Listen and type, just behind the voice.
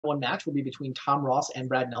one match will be between Tom Ross and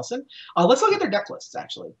Brad Nelson. Let's look at their deck lists,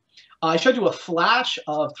 actually. I showed you a flash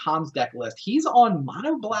of Tom's deck list. He's on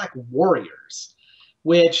Mono Black Warriors,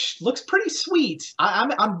 which looks pretty sweet.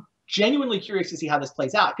 I'm genuinely curious to see how this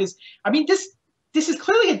plays out, because, I mean, this is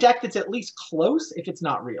clearly a deck that's at least close, if it's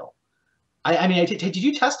not real. I mean, did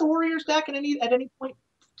you test the Warriors deck at any point?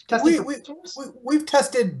 We've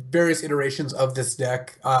tested various iterations of this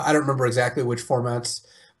deck. I don't remember exactly which formats,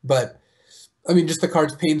 but I mean, just the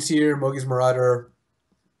cards Pain Seer, Mogi's Marauder,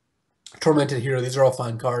 Tormented Hero, these are all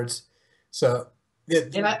fine cards. So,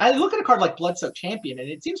 and I look at a card like Bloodsoaked Champion, and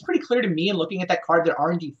it seems pretty clear to me in looking at that card that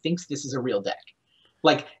R&D thinks this is a real deck.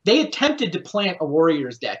 Like, they attempted to plant a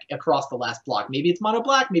Warriors deck across the last block. Maybe it's mono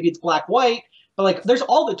black, maybe it's black-white, but like, there's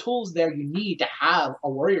all the tools there you need to have a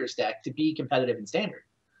Warriors deck to be competitive in Standard.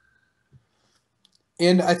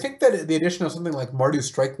 And I think that the addition of something like Mardu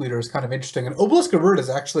Strike Leader is kind of interesting. And Obelisk Avert is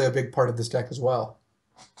actually a big part of this deck as well.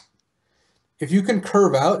 If you can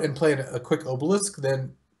curve out and play a quick Obelisk,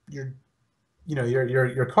 then your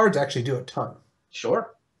cards actually do a ton.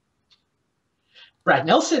 Sure. Brad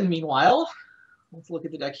Nelson, meanwhile, let's look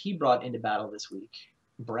at the deck he brought into battle this week.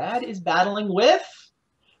 Brad is battling with,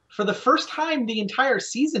 for the first time the entire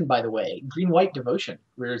season, by the way, Green-White Devotion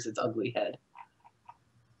rears its ugly head.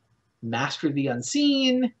 Master of the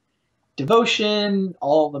Unseen, Devotion,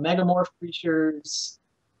 all the Megamorph creatures,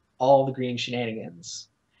 all the green shenanigans.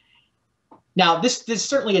 Now, this is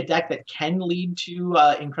certainly a deck that can lead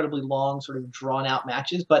to incredibly long, sort of drawn-out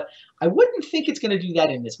matches, but I wouldn't think it's going to do that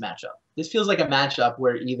in this matchup. This feels like a matchup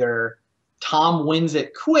where either Tom wins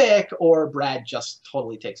it quick or Brad just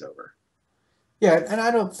totally takes over. Yeah, and I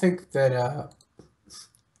don't think that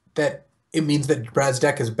that it means that Brad's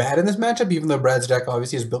deck is bad in this matchup, even though Brad's deck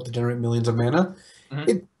obviously is built to generate millions of mana.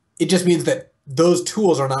 Mm-hmm. It just means that those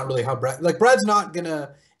tools are not really how Brad's not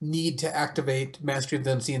gonna need to activate Mastery of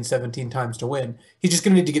the Unseen 17 times to win. He's just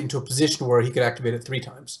gonna need to get into a position where he could activate it 3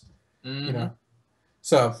 times. Mm-hmm.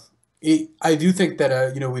 So I do think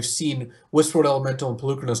that we've seen Whisperwood Elemental and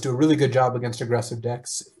Pelucranos do a really good job against aggressive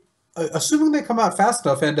decks, assuming they come out fast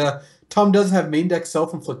enough. And Tom does have main deck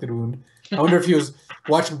Self-Inflicted Wound. I wonder if he was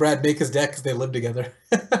watching Brad make his deck because they live together.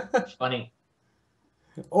 Funny.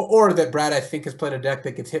 Or that Brad, I think, has played a deck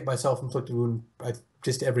that gets hit by Self-Inflicted Wound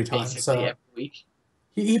just every time. Basically every week.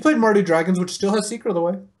 He played Mardu Dragons, which still has Secret of the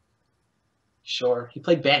Way. Sure. He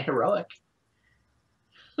played Bant Heroic.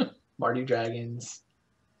 Mardu Dragons.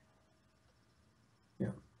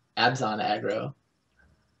 Yeah. Abzan aggro.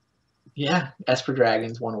 Yeah. Esper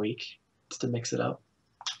Dragons 1 week. Just to mix it up.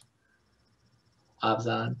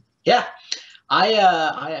 Abzan. Yeah, I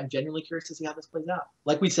am genuinely curious to see how this plays out.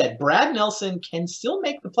 Like we said, Brad Nelson can still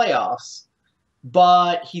make the playoffs,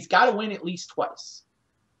 but he's got to win at least twice.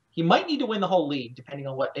 He might need to win the whole league, depending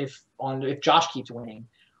on if Josh keeps winning,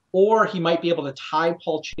 or he might be able to tie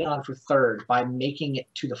Paul Cheon for third by making it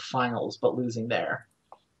to the finals but losing there.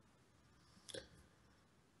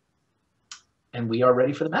 And we are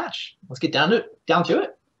ready for the match. Let's get down to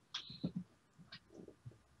it.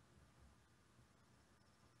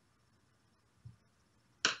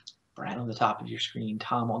 Brad on the top of your screen,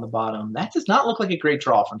 Tom on the bottom. That does not look like a great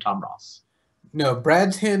draw from Tom Ross. No,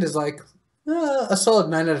 Brad's hand is like a solid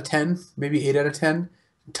 9 out of 10, maybe 8 out of 10.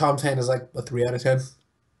 Tom's hand is like a 3 out of 10.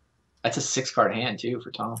 That's a 6-card hand, too, for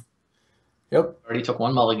Tom. Yep. Already took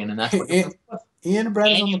 1 mulligan, and that's what and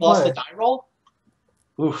Brad's on the play. Lost the die roll?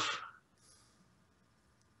 Oof.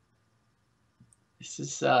 This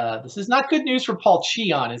is not good news for Paul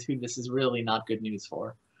Cheon, is who this is really not good news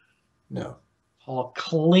for. No. Paul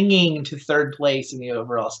clinging to third place in the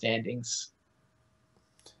overall standings.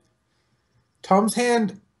 Tom's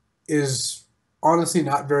hand is honestly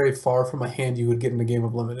not very far from a hand you would get in a game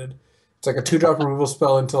of Limited. It's like a 2-drop removal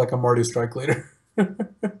spell into like a Mardu Strike Leader.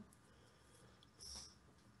 The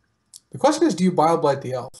question is, do you Bile-Blight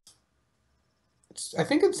the Elf? I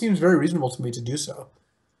think it seems very reasonable to me to do so.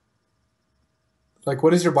 Like,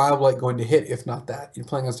 what is your Bile-Blight going to hit if not that? You're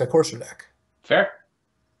playing against a Courser deck. Fair.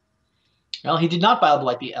 Well, he did not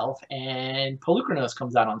Bile-Blight the Elf, and Pelucranos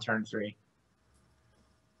comes out on turn 3.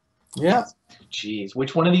 Yeah. Jeez,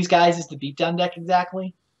 which one of these guys is the beatdown deck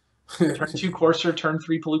exactly? Turn 2 Courser, turn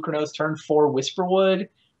 3 Pelucranos, turn 4 Whisperwood,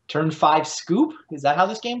 turn 5 Scoop? Is that how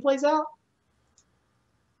this game plays out?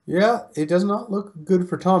 Yeah, it does not look good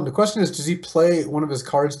for Tom. The question is, does he play one of his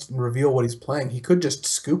cards and reveal what he's playing? He could just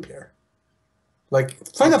Scoop here. Like,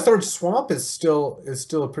 playing a third Swamp is still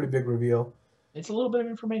a pretty big reveal. It's a little bit of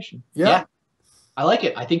information. Yeah. I like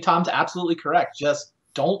it. I think Tom's absolutely correct. Just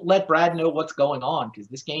don't let Brad know what's going on, because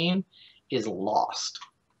this game is lost.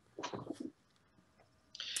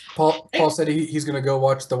 Paul said he's going to go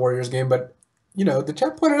watch the Warriors game, but the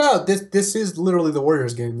chat pointed out this is literally the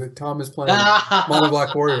Warriors game that Tom is playing Mono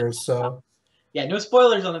Black Warriors. So yeah, no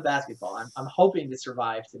spoilers on the basketball. I'm hoping to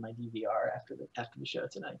survive to my DVR after the show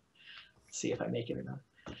tonight. See if I make it or not.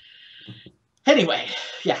 Anyway,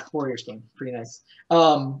 yeah, Warriors game, pretty nice.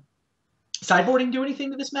 Sideboarding do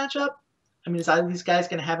anything to this matchup? I mean, is either of these guys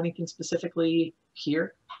going to have anything specifically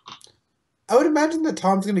here? I would imagine that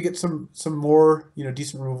Tom's going to get some more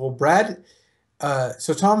decent removal. Brad,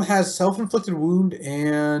 so Tom has self-inflicted wound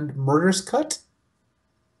and murderous cut,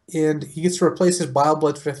 and he gets to replace his bile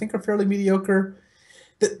bloods, which I think are fairly mediocre.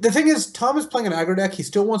 The thing is, Tom is playing an aggro deck. He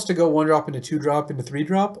still wants to go 1-drop into 2-drop into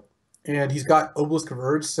 3-drop, and he's got Obelisk of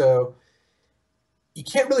Urge, so you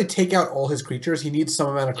can't really take out all his creatures. He needs some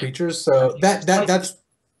amount of creatures, so that's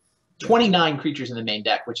 29 creatures in the main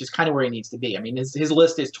deck, which is kind of where he needs to be. I mean, his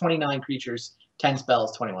list is 29 creatures, 10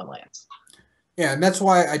 spells, 21 lands. Yeah, and that's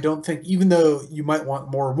why I don't think, even though you might want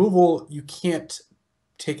more removal, you can't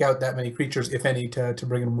take out that many creatures, if any, to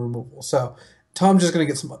bring in removal. So Tom's just going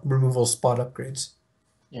to get some removal spot upgrades.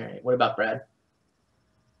 All right, what about Brad?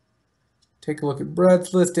 Take a look at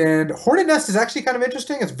Brad's list, and Hornet Nest is actually kind of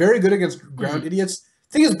interesting. It's very good against ground idiots.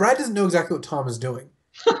 Thing is, Brad doesn't know exactly what Tom is doing.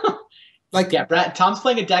 Yeah, Tom's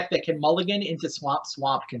playing a deck that can mulligan into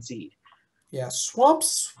swamp, concede. Yeah, swamp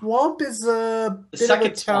is a The bit second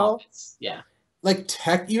of a tell. swamp. Yeah. Like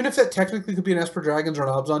even if that technically could be an Esper Dragons or an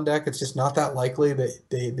Obzon deck, it's just not that likely that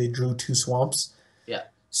they drew 2 swamps. Yeah.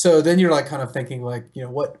 So then you're like kind of thinking like,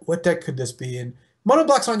 what deck could this be? And Mono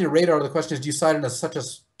Black's on your radar. The question is, do you side in such a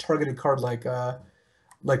targeted card like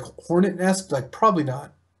Hornet Nest? Like probably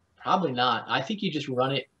not. Probably not. I think you just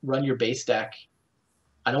run your base deck.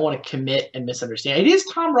 I don't want to commit and misunderstand. It is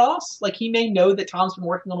Tom Ross. Like, he may know that Tom's been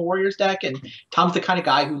working on the Warriors deck, and Tom's the kind of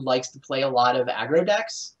guy who likes to play a lot of aggro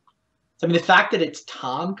decks. So, I mean, the fact that it's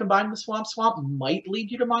Tom combined with Swamp might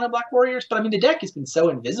lead you to Mono Black Warriors, but I mean, the deck has been so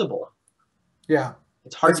invisible. Yeah.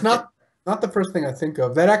 It's hard to not the first thing I think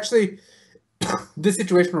of. That actually, this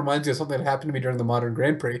situation reminds me of something that happened to me during the Modern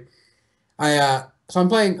Grand Prix. So I'm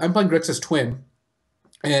playing Grixis Twin,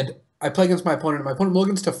 and I play against my opponent. My opponent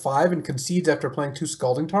mulligans to 5 and concedes after playing 2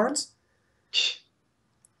 Scalding Tarns.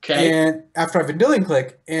 Okay. And after I Vendilion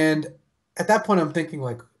Click, and at that point I'm thinking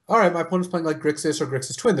like, all right, my opponent's playing like Grixis or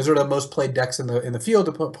Grixis Twin. Those are the most played decks in the field.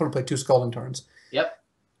 The opponent played 2 Scalding Tarns. Yep.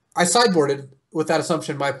 I sideboarded with that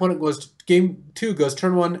assumption. My opponent goes game 2, goes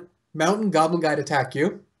turn 1, Mountain Goblin Guide attack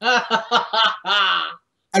you. I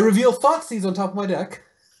reveal Thoughtseize on top of my deck.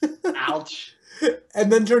 Ouch.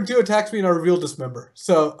 And then turn 2 attacks me and I reveal Dismember.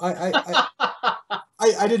 So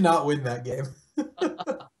I did not win that game.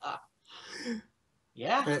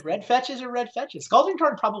 Yeah, red fetches are red fetches. Scalding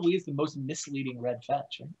Tarn probably is the most misleading red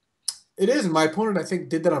fetch. Right? It is, and my opponent, I think,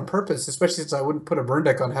 did that on purpose, especially since I wouldn't put a burn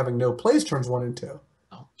deck on having no plays turns 1 and 2.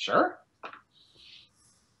 Oh, sure.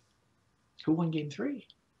 Who won game 3?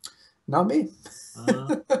 Not me.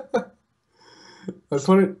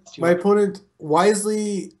 My opponent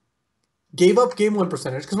wisely gave up game 1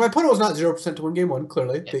 percentage, because my opponent was not 0% to win game 1,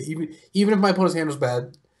 clearly. Yeah. Even if my opponent's hand was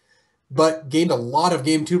bad, but gained a lot of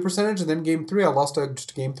game 2 percentage, and then game 3, I lost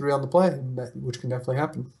just game 3 on the play, which can definitely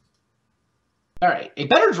happen. All right, a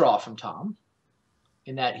better draw from Tom,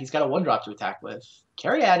 in that he's got a 1-drop to attack with.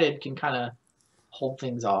 Caryatid can kind of hold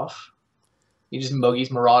things off. You just Mogi's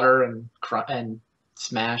Marauder and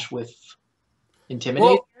smash with Intimidate.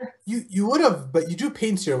 Well, you would have, but you do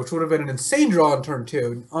Painseer, which would have been an insane draw on turn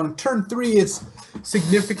 2. On turn 3, it's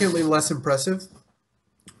significantly less impressive.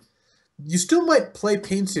 You still might play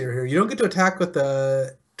Painseer here. You don't get to attack with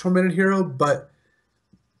the Tormented Hero, but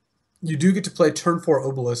you do get to play turn 4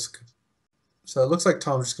 Obelisk. So it looks like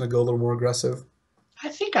Tom's just going to go a little more aggressive. I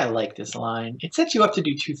think I like this line. It sets you up to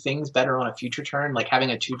do 2 things better on a future turn, like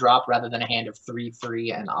having a 2-drop rather than a hand of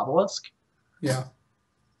 3/3 and Obelisk. Yeah.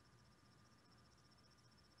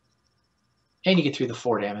 And you get through the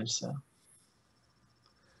 4 damage, so.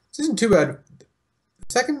 This isn't too bad. The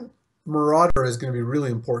second Marauder is going to be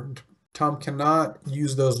really important. Tom cannot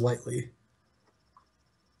use those lightly.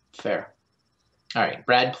 Fair. All right,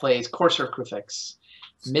 Brad plays Courser Crucifix.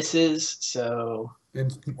 Misses, so...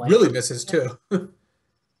 And really misses, too.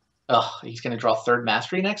 Oh, he's going to draw 3rd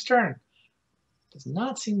Mastery next turn. Does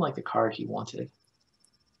not seem like the card he wanted.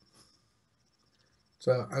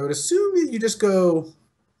 So I would assume you just go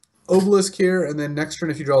Obelisk here, and then next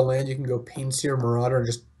turn if you draw land, you can go Painseer Marauder and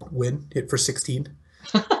just win. Hit for 16.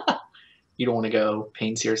 You don't want to go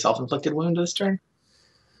Painseer Self-Inflicted Wound this turn?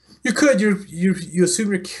 You could. You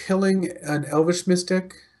assume you're killing an Elvish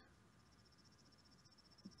Mystic.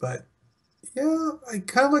 But, yeah, I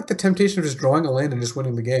kind of like the temptation of just drawing a land and just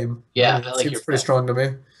winning the game. Yeah, I mean, that seems pretty strong to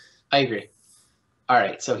me. I agree. All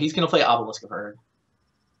right, so he's going to play Obelisk of Herd.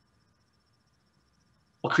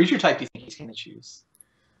 What creature type do you think he's going to choose?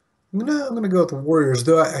 I'm gonna go with the Warriors,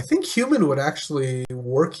 though I think human would actually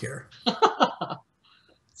work here.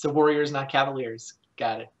 So Warriors, not Cavaliers.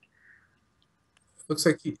 Got it. Looks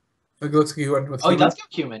like he went with Oh, he human. does go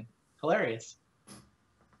human. Hilarious.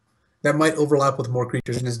 That might overlap with more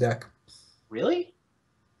creatures in his deck. Really?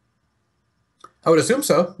 I would assume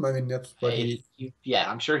so. I mean, that's what Yeah,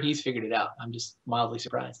 I'm sure he's figured it out. I'm just mildly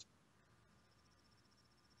surprised.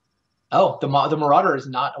 Oh, the Marauder is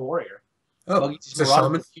not a warrior. Oh, it's a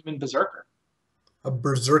shaman? Human berserker. A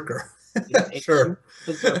berserker. It's Sure.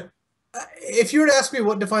 berserker. If you were to ask me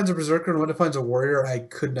what defines a berserker and what defines a warrior, I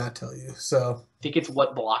could not tell you. So I think it's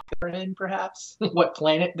what block they're in, perhaps. What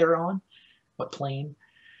planet they're on. What plane.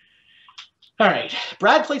 All right.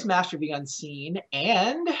 Brad plays Master of the Unseen,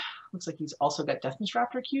 and looks like he's also got Deathmatch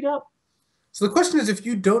Raptor queued up. So the question is, if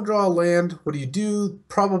you don't draw a land, what do?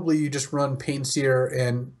 Probably you just run Painseer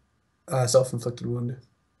and Self-Inflicted Wound.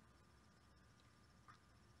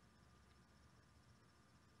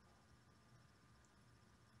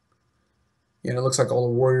 Yeah, and it looks like all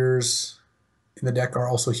the warriors in the deck are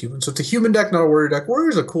also human. So it's a human deck, not a warrior deck.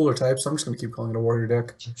 Warrior's a cooler type, so I'm just going to keep calling it a warrior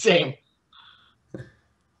deck. Same.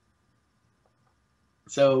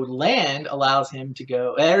 So land allows him to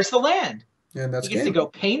go. There's the land. And that's he gets to go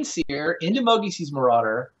Painseer into Mogisi's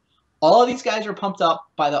Marauder. All of these guys are pumped up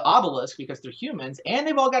by the Obelisk because they're humans, and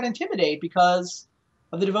they've all got Intimidate because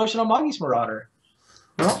of the Devotional Mogis Marauder.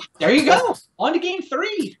 Well, there you go. On to game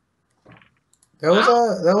 3. That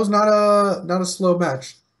was not a slow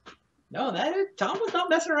match. No, Tom was not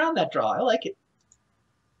messing around that draw. I like it.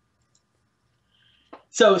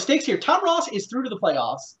 So stakes here. Tom Ross is through to the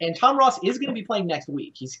playoffs, and Tom Ross is going to be playing next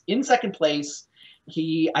week. He's in second place.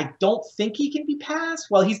 I don't think he can be passed.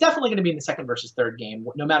 Well, he's definitely going to be in the second versus third game,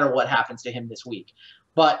 no matter what happens to him this week.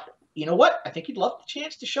 But you know what? I think he'd love the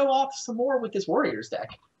chance to show off some more with this Warriors deck.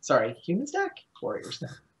 Sorry, Humans deck? Warriors deck.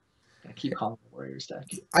 I keep calling it Warriors deck.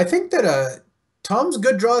 I think that Tom's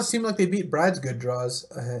good draws seem like they beat Brad's good draws,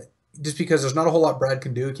 just because there's not a whole lot Brad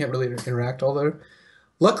can do. He can't really interact all there.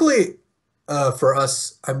 Luckily for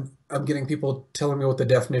us, I'm getting people telling me what the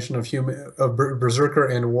definition of berserker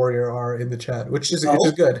and warrior are in the chat, which is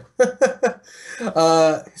good.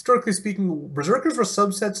 Historically speaking, berserkers were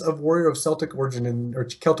subsets of warrior of Celtic origin or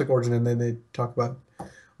Celtic origin, and then they talk about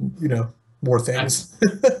more things.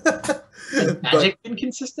 Has Magic been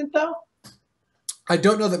consistent though? I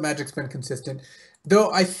don't know that Magic's been consistent,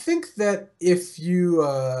 though. I think that if you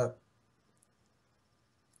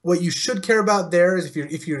what you should care about there is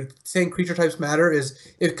if you're saying creature types matter,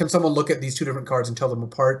 is can someone look at these two different cards and tell them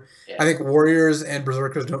apart? Yeah. I think warriors and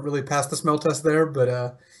berserkers don't really pass the smell test there, but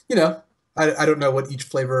I don't know what each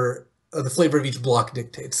flavor the flavor of each block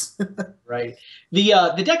dictates. Right.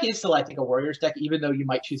 The deck is still, I think, a warriors deck, even though you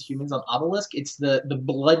might choose humans on Obelisk. It's the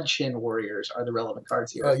Bloodchin warriors are the relevant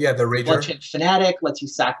cards here. Yeah, the Rager. Bloodchin Fanatic lets you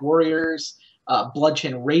sack warriors.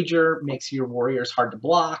 Bloodchin Rager makes your warriors hard to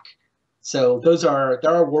block. So there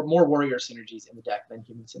are more warrior synergies in the deck than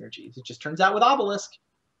human synergies. It just turns out with Obelisk,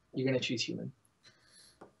 you're going to choose human.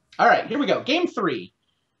 All right, here we go. Game 3.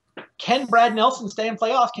 Can Brad Nelson stay in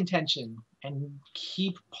playoff contention and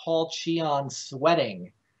keep Paul Cheon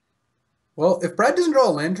sweating? Well, if Brad doesn't draw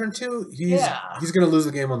a land turn 2, he's going to lose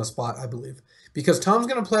the game on the spot, I believe. Because Tom's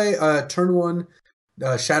going to play turn 1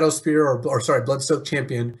 Shadow Spear or Bloodstoke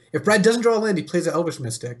Champion. If Brad doesn't draw a land, he plays an Elvish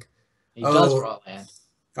Mystic. He does draw a land.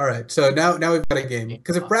 All right, so now we've got a game.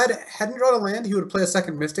 Because if Brad hadn't drawn a land, he would play a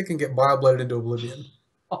second Mystic and get Bio-Blooded into Oblivion.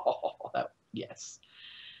 Yes.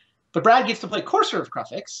 But Brad gets to play Courser of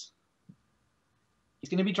Kruphix. He's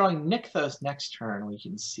going to be drawing Nykthos next turn, we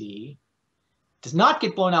can see. Does not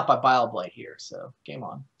get blown out by Bile-Blight here, so game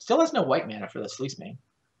on. Still has no white mana for the Fleece Mane.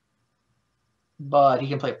 But he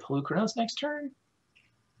can play Polukranos next turn,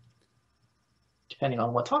 depending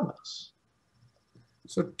on what Tom knows.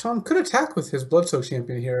 So Tom could attack with his Bloodstoke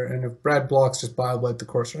Champion here, and if Brad blocks, just Bile-Blight the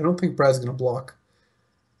Courser. I don't think Brad's going to block.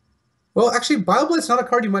 Well, actually, Bile-Blight's not a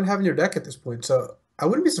card you might have in your deck at this point, so I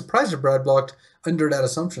wouldn't be surprised if Brad blocked under that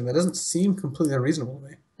assumption. That doesn't seem completely unreasonable to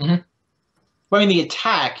me. Mm-hmm. Well, I mean, the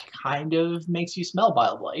attack kind of makes you smell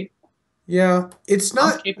Bile-Blight. Yeah, it's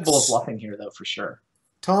not Tom's capable of bluffing here, though, for sure.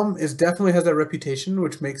 Tom definitely has that reputation,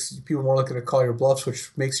 which makes people more likely to call your bluffs,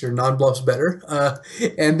 which makes your non-bluffs better.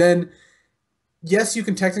 And then, yes, you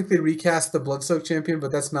can technically recast the Bloodstoke Champion,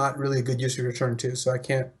 but that's not really a good use of your turn too. So I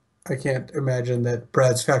can't imagine that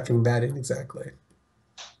Brad's factoring that in exactly.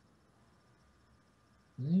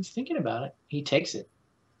 He's thinking about it. He takes it.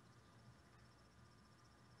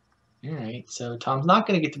 All right, so Tom's not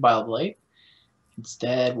going to get to Bile-Blight.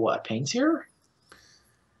 Instead, what? Painseer?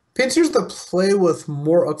 Pincers the play with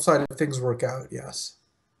more upside if things work out, yes.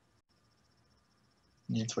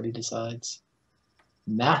 That's what he decides.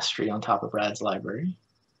 Mastery on top of Brad's library.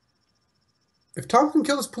 If Tom can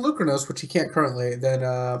kill this Pelucranos, which he can't currently, then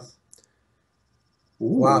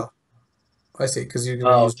wow. I see, because you're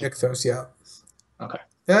going to use Nykthos, yeah. Okay.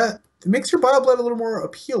 That it makes your Bioblade a little more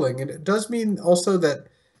appealing, and it does mean also that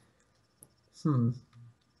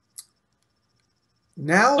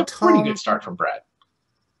now a Tom pretty good start from Brad.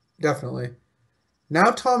 Definitely.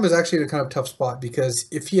 Now Tom is actually in a kind of tough spot because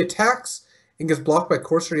if he attacks and gets blocked by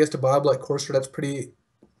Courser, he has to Bioblade Courser. That's pretty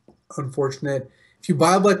unfortunate. If you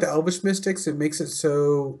Bioblade the Elvish Mystics, it makes it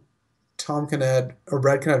so Tom can add, or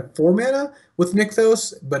Brad can add 4 mana with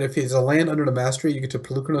Nykthos, but if he's a land under the Mastery, you get to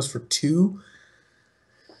Pelucranos for 2.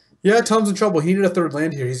 Yeah, Tom's in trouble. He needed a 3rd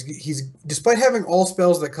land here. He's despite having all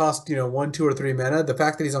spells that cost 1, 2, or 3 mana. The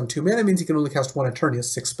fact that he's on 2 mana means he can only cast 1 a turn. He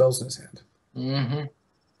has 6 spells in his hand. Mm-hmm.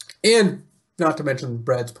 And not to mention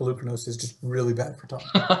Brad's Pelucranos is just really bad for Tom.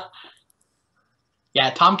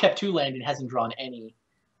 Yeah, Tom kept 2 land and hasn't drawn any.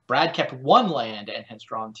 Brad kept 1 land and has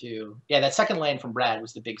drawn 2. Yeah, that second land from Brad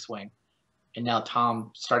was the big swing. And now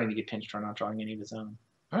Tom starting to get pinched for not drawing any of his own.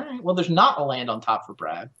 All right. Well, there's not a land on top for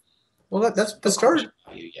Brad. Well, that's the start.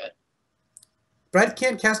 Yet. Brad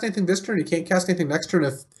can't cast anything this turn. He can't cast anything next turn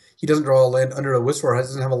if he doesn't draw a land under a Whisper or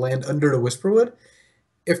doesn't have a land under the Whisperwood.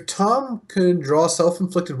 If Tom can draw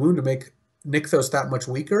Self-Inflicted Wound to make Nykthos that much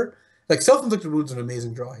weaker, like Self-Inflicted Wound's an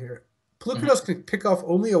amazing draw here. Pelucranos can pick off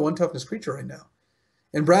only a 1 toughness creature right now.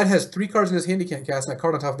 And Brad has 3 cards in his hand he can't cast, and a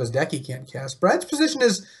card on top of his deck he can't cast. Brad's position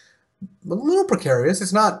is a little precarious.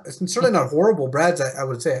 It's certainly not horrible. Brad's, I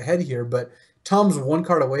would say, ahead here, but Tom's 1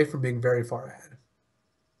 card away from being very far ahead.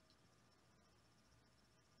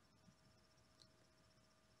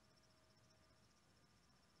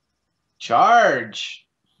 Charge.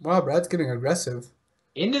 Wow, Brad's getting aggressive.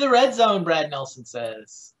 Into the red zone, Brad Nelson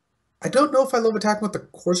says. I don't know if I love attacking with the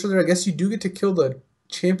Courser there. I guess you do get to kill the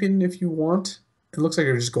champion if you want. It looks like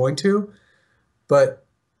you're just going to. But,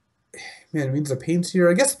 man, it means the Pain Seer.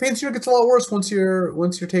 I guess the Pain Seer gets a lot worse once you're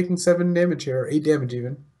taking 7 damage here, or 8 damage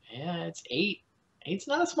even. Yeah, it's 8. 8's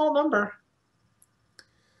not a small number.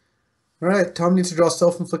 All right, Tom needs to draw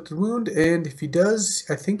Self-Inflicted Wound, and if he does,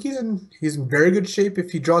 I think he's in very good shape.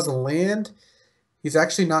 If he draws a land, he's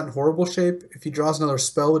actually not in horrible shape. If he draws another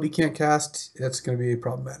spell that he can't cast, that's going to be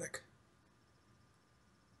problematic.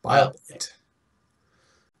 Bioblade.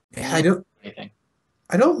 Yeah,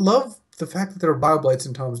 I don't love the fact that there are Bioblades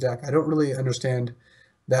in Tom's deck. I don't really understand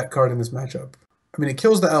that card in this matchup. I mean, it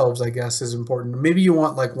kills the elves, I guess, is important. Maybe you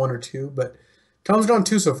want like 1 or 2, but Tom's drawn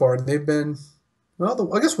 2 so far, and they've been...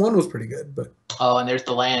 Well, I guess 1 was pretty good, but... Oh, and there's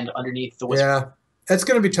the land underneath the Whisper. Yeah, that's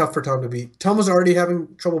going to be tough for Tom to beat. Tom was already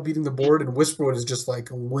having trouble beating the board, and Whisperwood is just like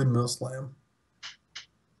a windmill slam.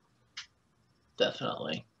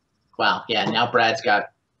 Definitely. Wow, yeah, now Brad's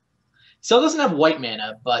got... Still doesn't have white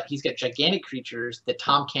mana, but he's got gigantic creatures that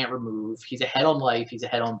Tom can't remove. He's ahead on life. He's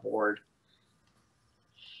ahead on board.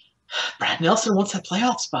 Brad Nelson wants that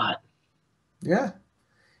playoff spot. Yeah.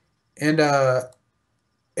 And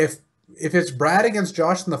if it's Brad against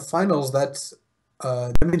Josh in the finals, that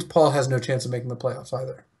means Paul has no chance of making the playoffs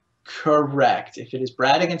either. Correct. If it is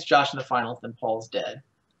Brad against Josh in the finals, then Paul's dead.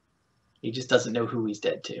 He just doesn't know who he's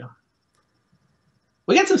dead to.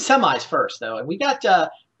 We got some semis first, though, and we got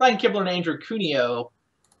Ryan Kibler and Andrew Cuneo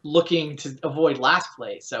looking to avoid last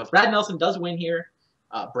place. So Brad Nelson does win here.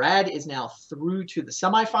 Brad is now through to the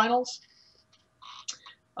semifinals.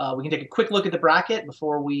 We can take a quick look at the bracket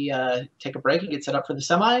before we take a break and get set up for the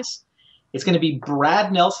semis. It's going to be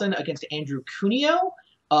Brad Nelson against Andrew Cuneo.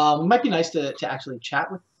 It might be nice to actually chat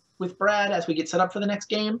with Brad as we get set up for the next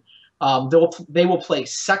game. They will play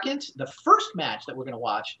second. The first match that we're going to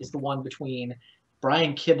watch is the one between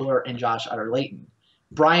Brian Kibler and Josh Utter-Layton.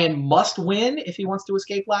 Brian must win if he wants to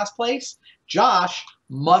escape last place. Josh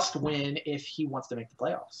must win if he wants to make the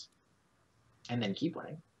playoffs. And then keep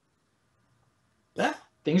winning. Yeah,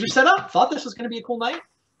 things are set up. Thought this was going to be a cool night.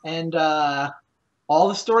 And all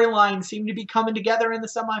the storylines seem to be coming together in the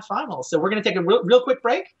semifinals. So we're going to take a real quick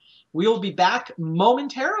break. We will be back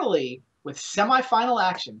momentarily with semifinal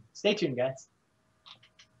action. Stay tuned, guys.